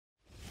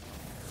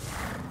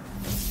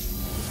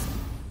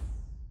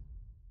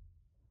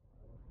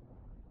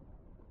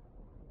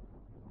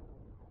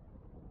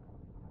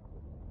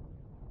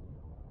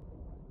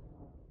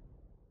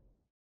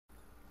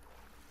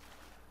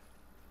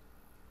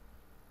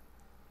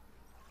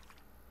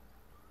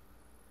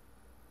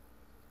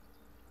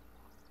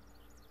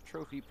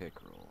trophy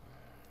pickerel.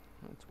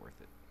 That's worth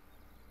it.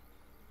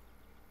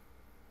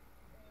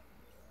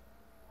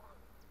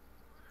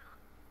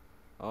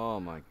 Oh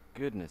my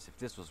goodness, if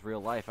this was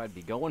real life, I'd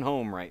be going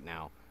home right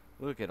now.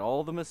 Look at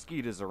all the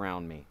mosquitoes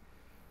around me.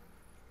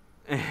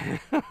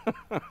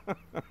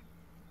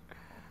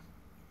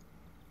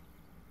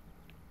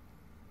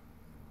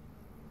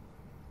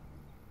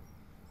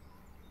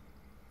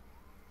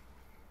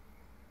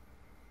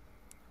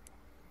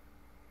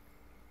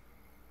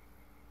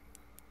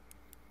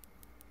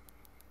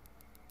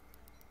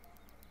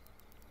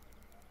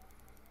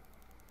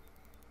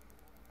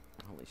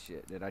 Holy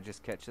shit, did I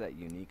just catch that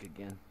unique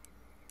again?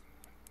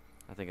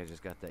 I think I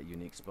just got that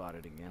unique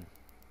spotted again.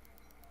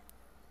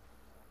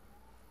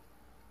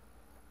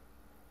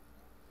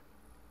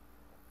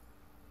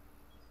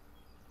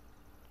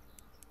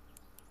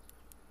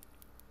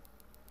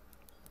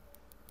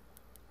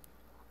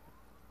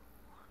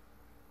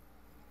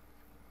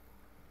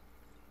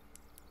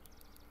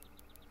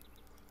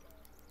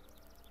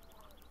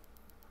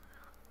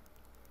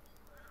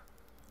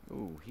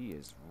 Ooh, he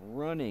is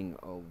running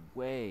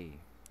away.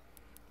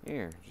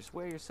 Here, just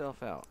wear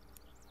yourself out.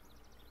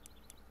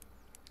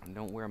 And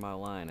don't wear my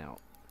line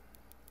out.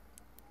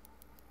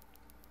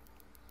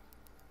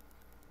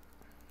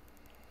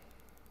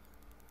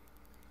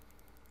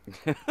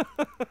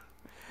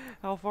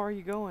 How far are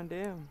you going,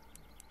 damn?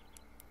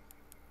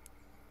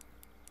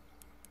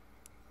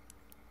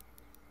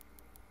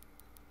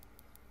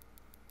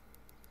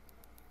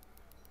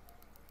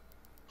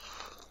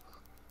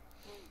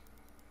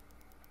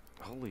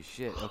 Holy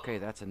shit, okay,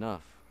 that's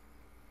enough.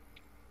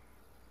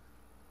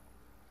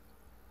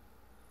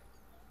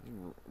 He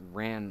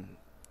ran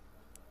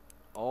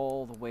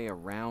all the way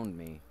around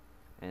me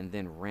and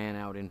then ran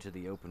out into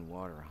the open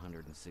water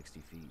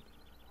 160 feet.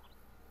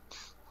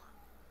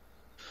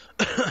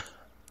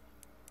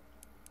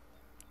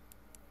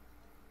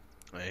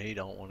 He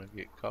don't want to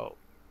get caught.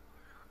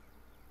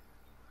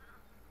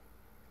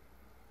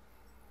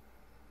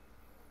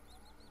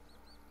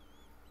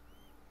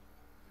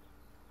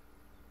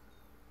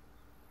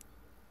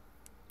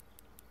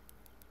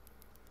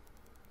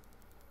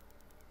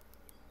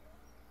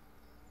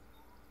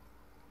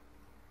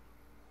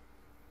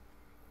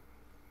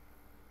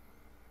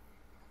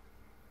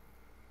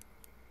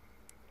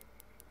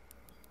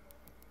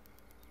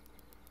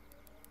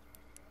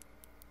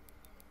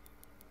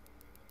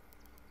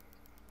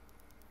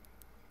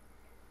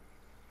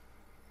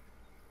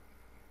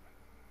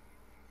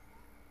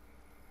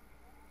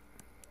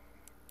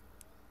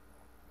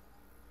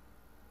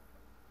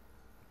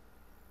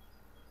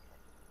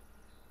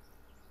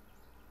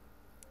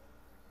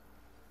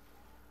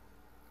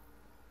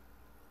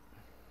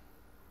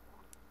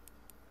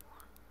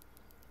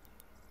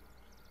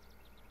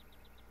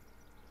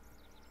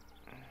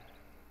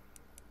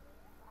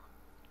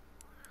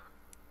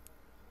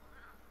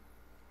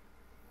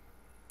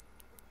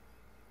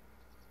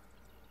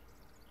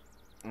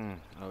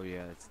 Oh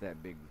yeah, it's that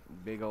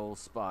big old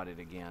spotted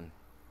again.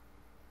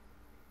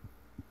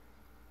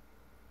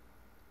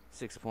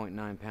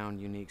 6.9 pound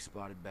unique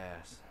spotted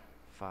bass.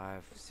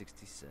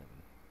 567.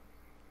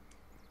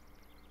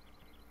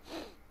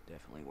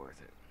 Definitely worth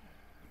it.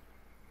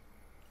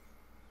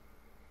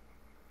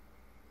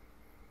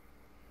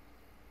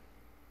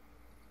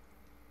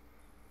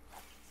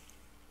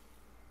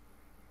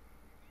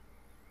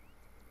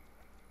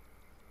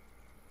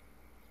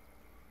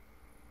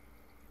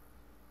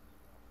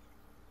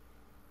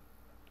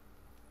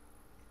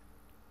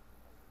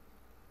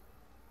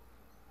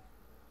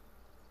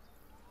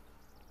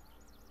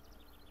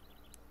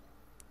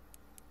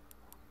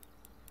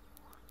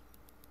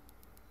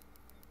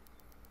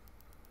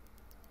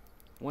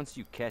 Once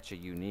you catch a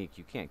unique,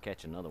 you can't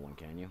catch another one,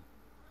 can you?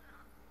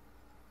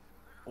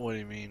 What do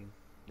you mean?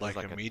 There's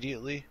Like like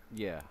immediately?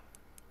 Yeah.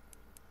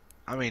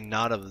 I mean,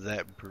 not of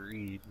that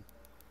breed.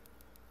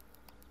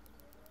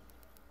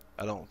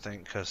 I don't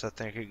think, because I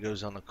think it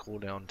goes on a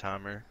cooldown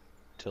timer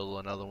till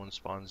another one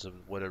spawns of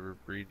whatever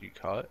breed you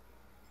caught.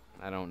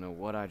 I don't know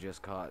what I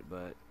just caught,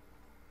 but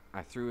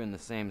I threw in the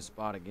same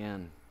spot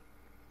again.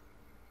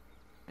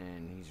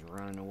 And he's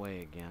running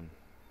away again.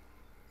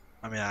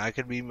 I mean, I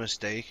could be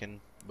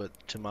mistaken, but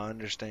to my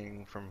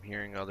understanding from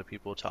hearing other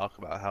people talk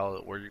about how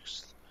it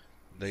works,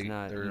 they're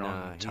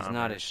on timers. He's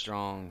not as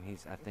strong.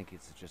 I think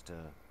it's just a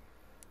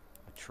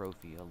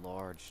trophy, a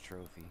large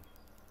trophy.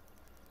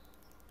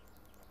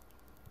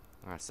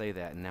 I say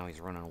that, and now he's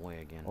running away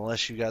again.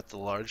 Unless you got the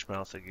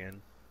largemouth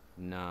again.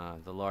 Nah,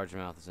 the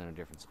largemouth is in a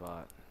different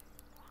spot.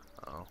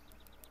 Oh.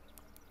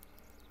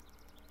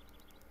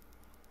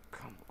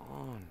 Come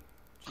on.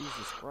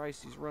 Jesus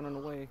Christ, he's running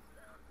away.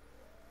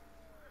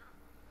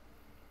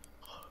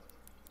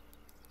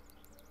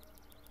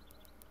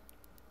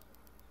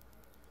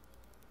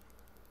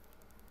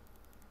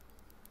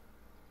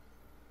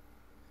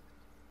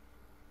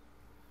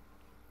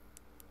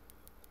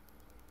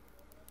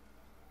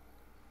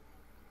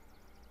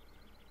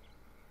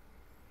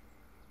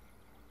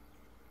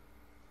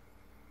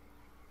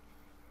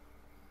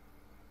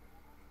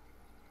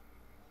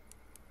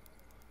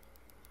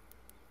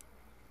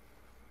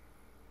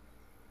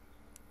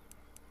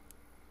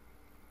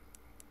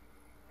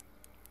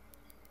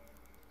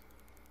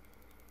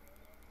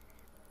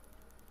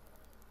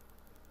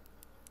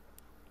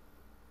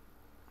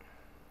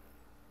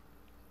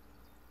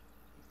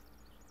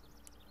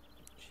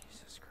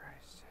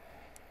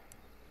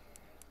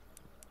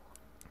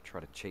 try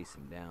to chase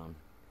him down.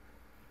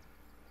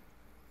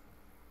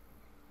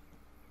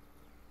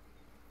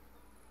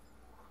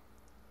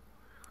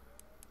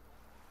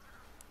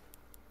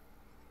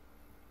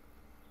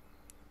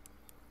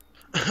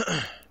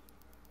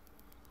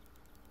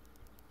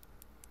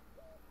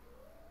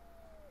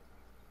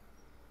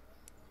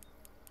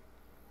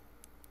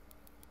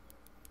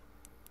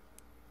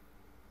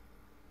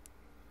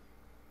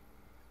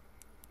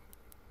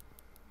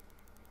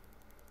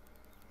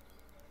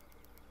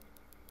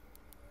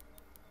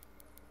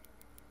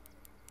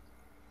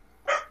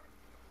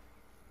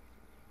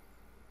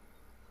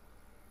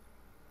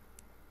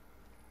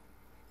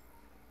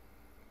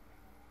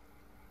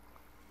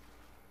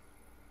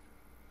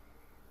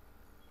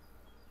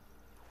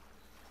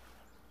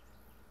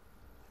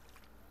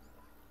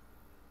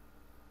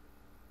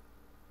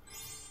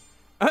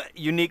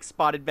 Unique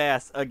spotted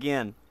bass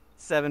again.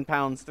 7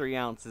 pounds 3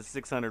 ounces,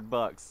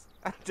 $600.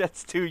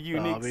 That's 2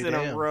 uniques in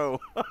a row.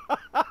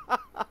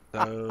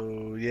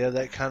 So yeah,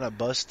 that kind of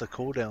busts the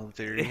cooldown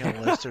theory,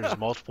 unless there's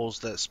multiples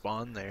that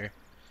spawn there.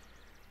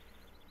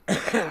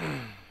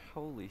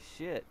 Holy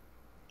shit.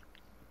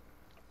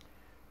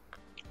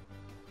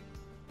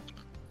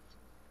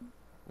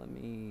 Let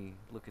me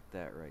look at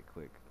that right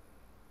quick.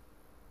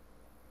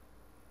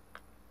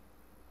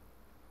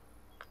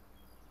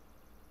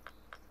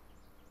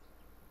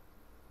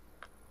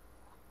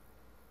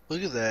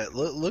 Look at that.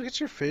 Look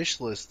at your fish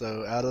list,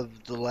 though. Out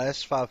of the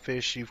last 5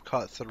 fish, you've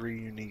caught 3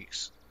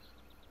 uniques.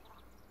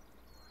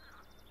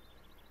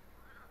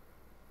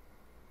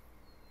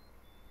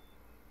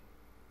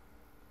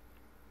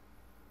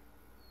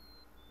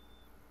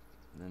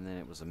 And then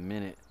it was a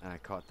minute, and I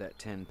caught that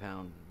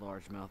 10-pound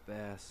largemouth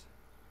bass.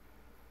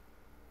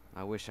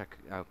 I wish I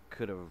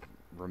could have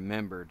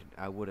remembered.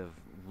 I would have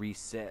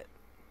reset.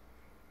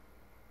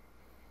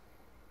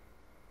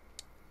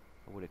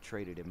 I would have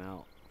traded him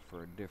out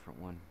for a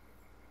different one.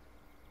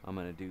 I'm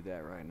going to do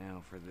that right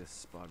now for this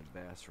spotted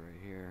bass right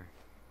here.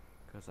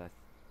 Because I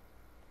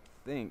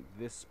think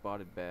this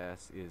spotted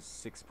bass is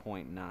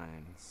 6.9.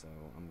 So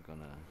I'm going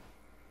to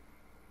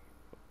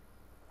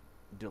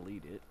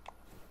delete it.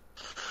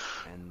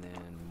 And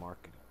then mark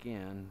it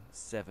again,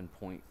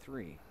 7.3.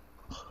 Alright,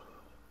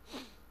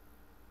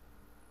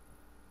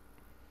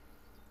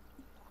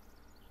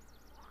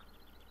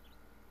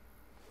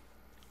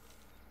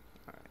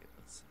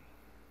 let's see.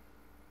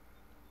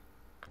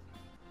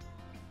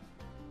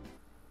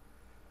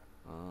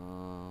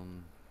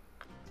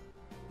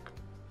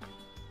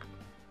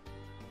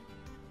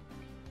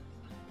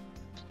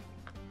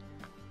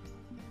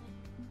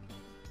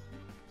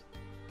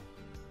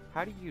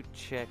 How do you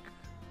check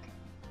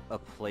a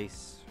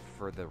place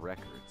for the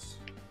records?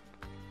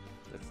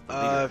 That's the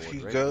leaderboard, If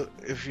you right? go,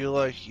 if you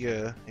like,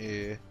 yeah,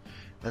 and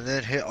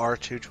then hit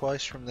R2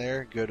 twice from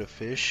there, go to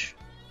fish,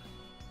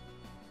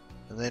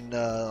 and then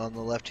on the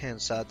left-hand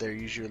side there,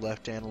 use your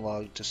left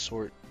analog to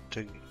sort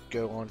to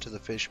go onto the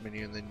fish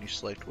menu, and then you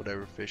select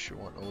whatever fish you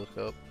want to look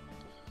up.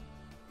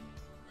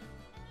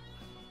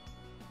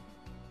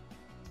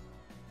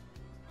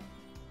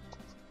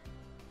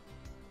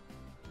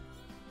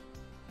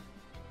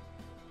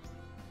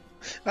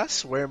 I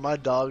swear, my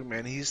dog,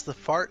 man, he's the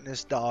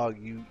fartingest dog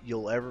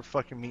you'll ever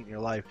fucking meet in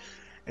your life.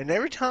 And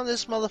every time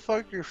this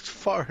motherfucker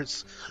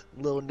farts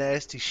little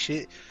nasty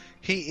shit,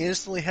 he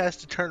instantly has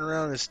to turn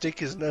around and stick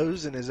his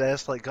nose in his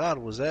ass like, God,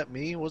 was that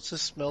me? What's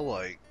this smell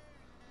like?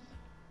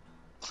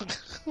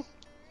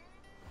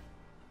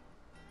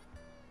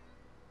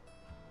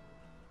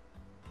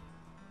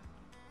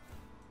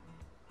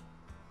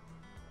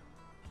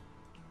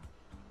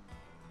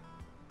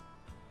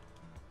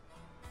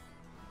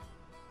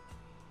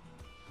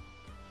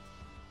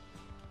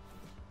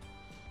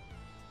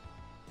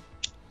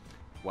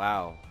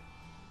 Wow.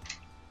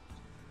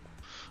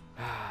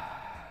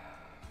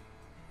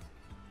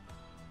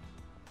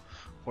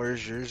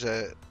 Where's yours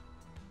at?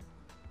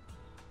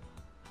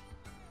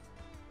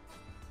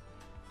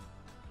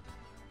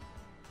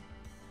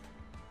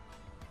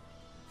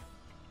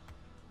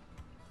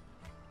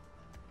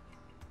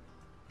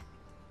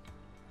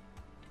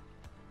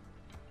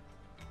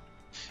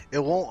 It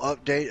won't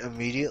update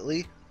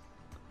immediately.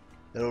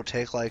 It'll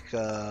take like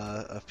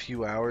a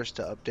few hours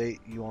to update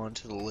you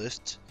onto the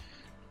list.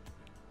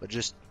 But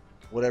just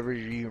whatever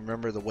you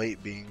remember the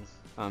weight being.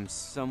 I'm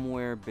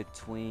somewhere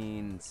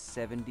between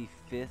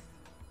 75th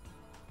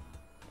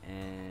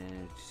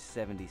and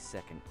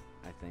 72nd,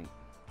 I think.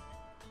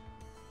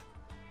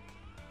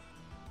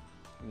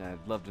 And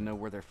I'd love to know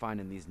where they're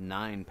finding these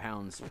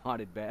 9-pound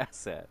spotted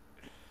bass at.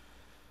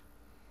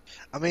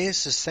 I mean,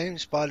 it's the same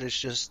spot, it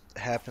just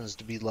happens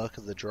to be luck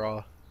of the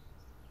draw.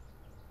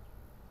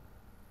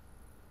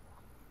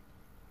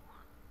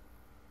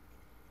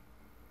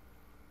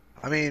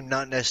 I mean,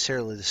 not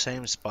necessarily the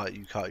same spot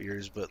you caught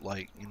yours, but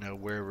like, you know,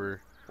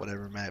 wherever,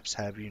 whatever maps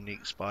have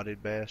unique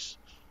spotted bass.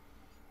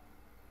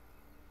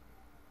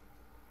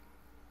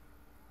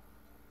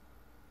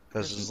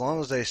 Because as long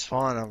as they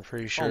spawn, I'm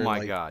pretty sure. Oh my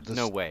like, god, this...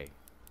 no way.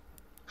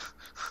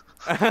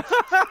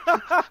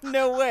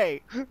 No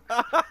way.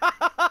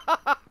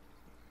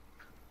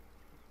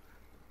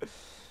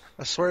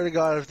 I swear to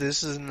God, if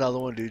this is another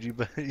one, dude, you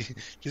better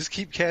just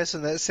keep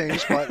casting that same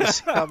spot to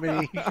see how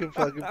many you can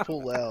fucking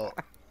pull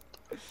out.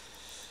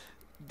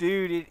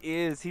 Dude, it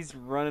is. He's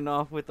running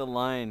off with the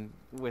line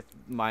with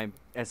my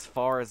as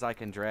far as I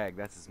can drag.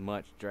 That's as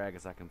much drag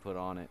as I can put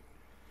on it.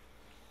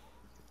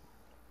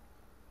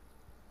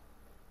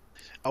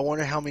 I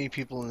wonder how many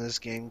people in this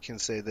game can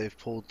say they've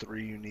pulled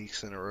 3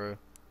 uniques in a row.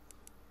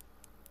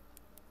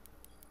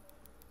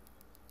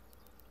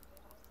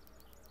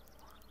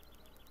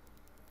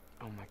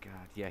 Oh my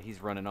god. Yeah, he's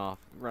running off.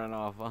 Running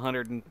off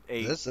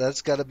 108.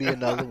 That's got to be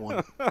another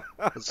one.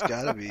 It's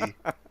got to be.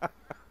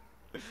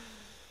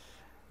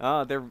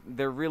 Oh,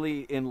 they're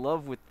really in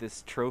love with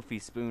this trophy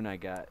spoon I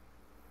got.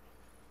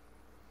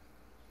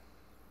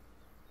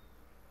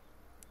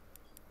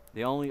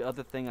 The only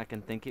other thing I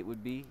can think it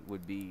would be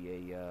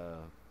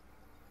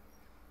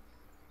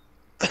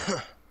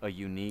a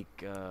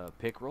unique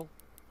pickerel,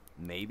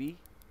 maybe.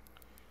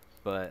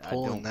 But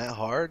Pulling that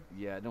hard?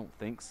 Yeah, I don't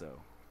think so.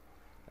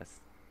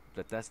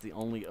 That's the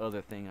only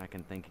other thing I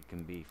can think it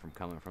can be from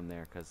coming from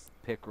there, because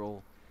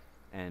pickerel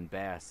and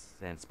bass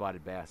and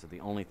spotted bass are the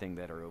only thing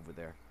that are over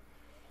there.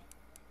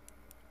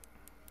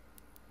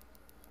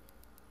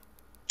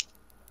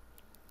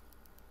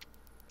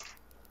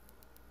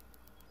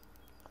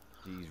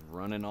 He's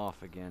running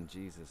off again,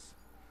 Jesus.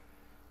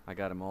 I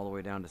got him all the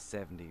way down to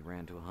 70,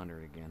 ran to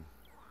 100 again.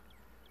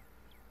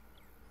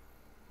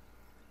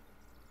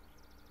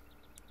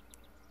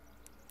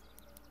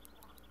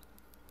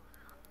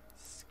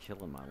 It's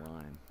killing my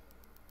line.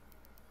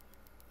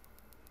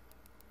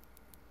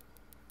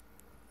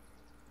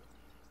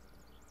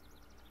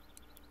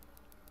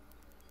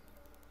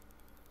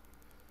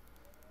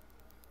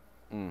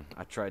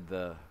 I tried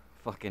the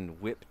fucking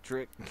whip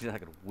trick. I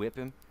could whip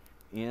him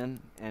in,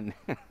 and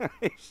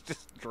he's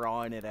just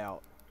drawing it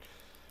out.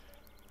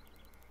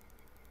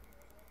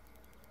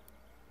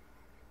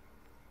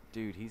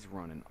 Dude, he's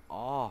running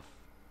off.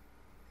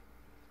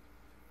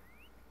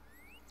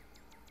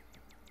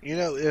 You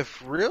know,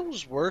 if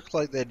reels work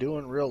like they do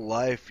in real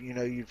life, you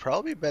know, you'd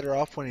probably be better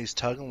off when he's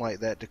tugging like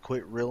that to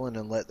quit reeling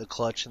and let the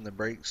clutch and the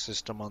brake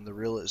system on the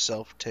reel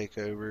itself take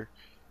over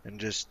and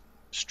just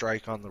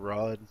strike on the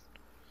rod.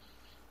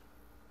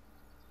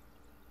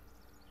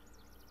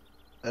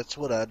 That's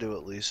what I do,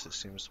 at least. It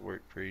seems to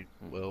work pretty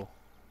well.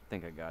 I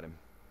think I got him.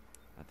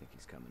 I think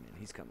he's coming in.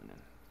 He's coming in.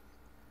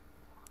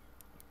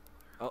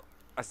 Oh,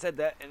 I said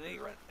that, and then he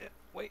ran.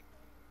 Wait.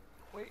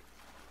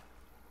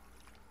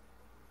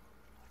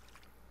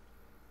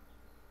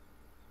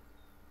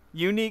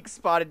 Unique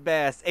spotted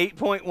bass,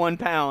 8.1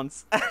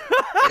 pounds.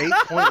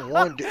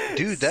 8.1,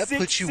 dude. That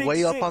puts you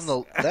way up on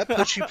the. That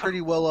puts you pretty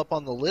well up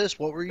on the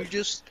list. What were you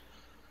just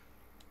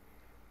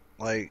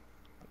like?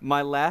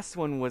 My last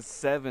one was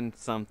 7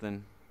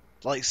 something.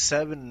 Like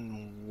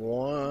 7.1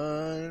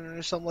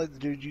 or something like that,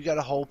 dude. You got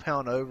a whole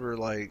pound over.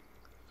 Like,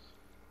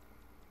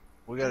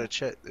 we gotta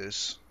check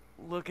this.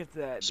 Look at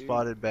that, dude.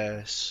 Spotted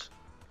bass.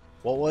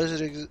 What was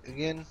it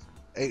again?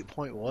 8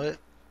 point what?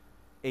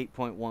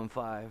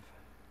 8.15.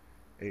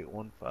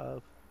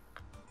 815.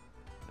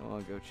 I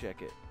want to go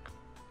check it.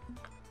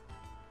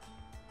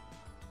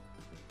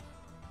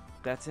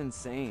 That's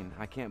insane.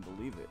 I can't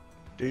believe it.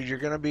 Dude, you're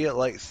gonna be at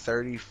like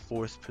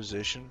 34th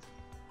position.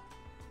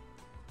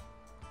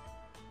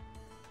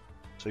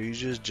 So you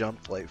just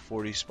jumped like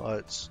 40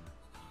 spots.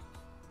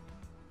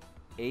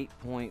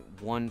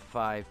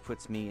 8.15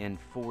 puts me in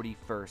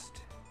 41st.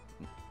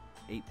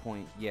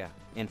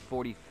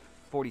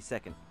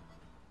 42nd.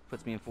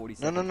 Puts me in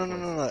 42nd.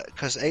 No.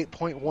 Because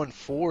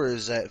 8.14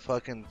 is at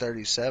fucking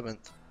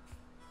 37th.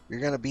 You're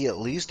gonna be at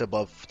least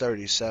above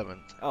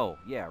 37th. Oh,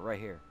 yeah,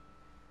 right here.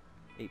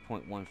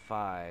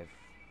 8.15.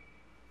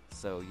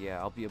 So,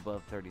 yeah, I'll be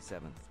above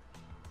 37th.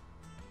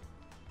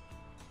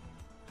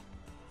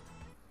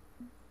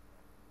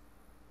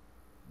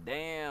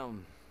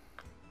 Damn.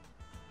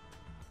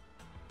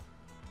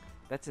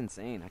 That's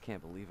insane. I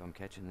can't believe I'm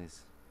catching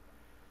these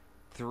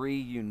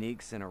 3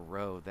 uniques in a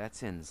row.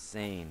 That's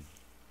insane.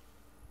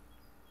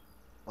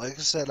 Like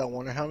I said, I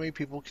wonder how many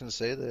people can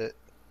say that.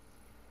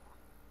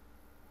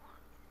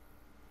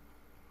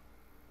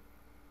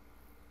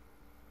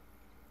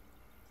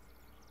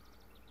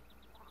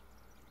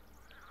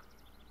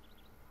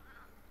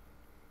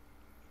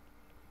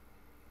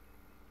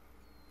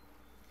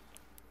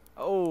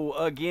 Oh,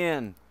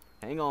 again.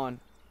 Hang on.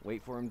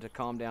 Wait for him to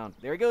calm down.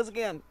 There he goes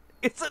again.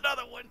 It's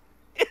another one.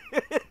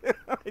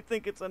 I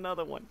think it's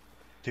another one.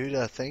 Dude,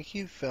 I think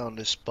you found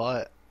a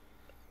spot.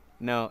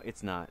 No,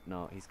 it's not.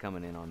 No, he's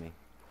coming in on me.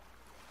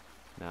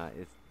 Nah,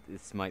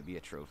 this might be a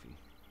trophy.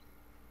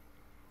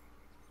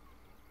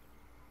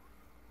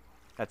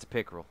 That's a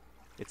pickerel.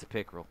 It's a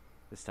pickerel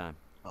this time.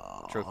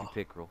 Aww. Trophy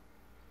pickerel.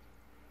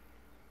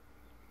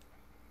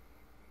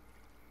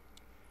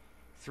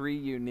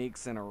 3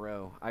 uniques in a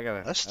row.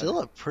 That's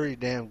still a pretty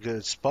damn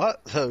good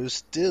spot, though.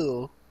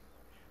 Still,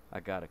 I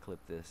gotta clip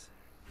this.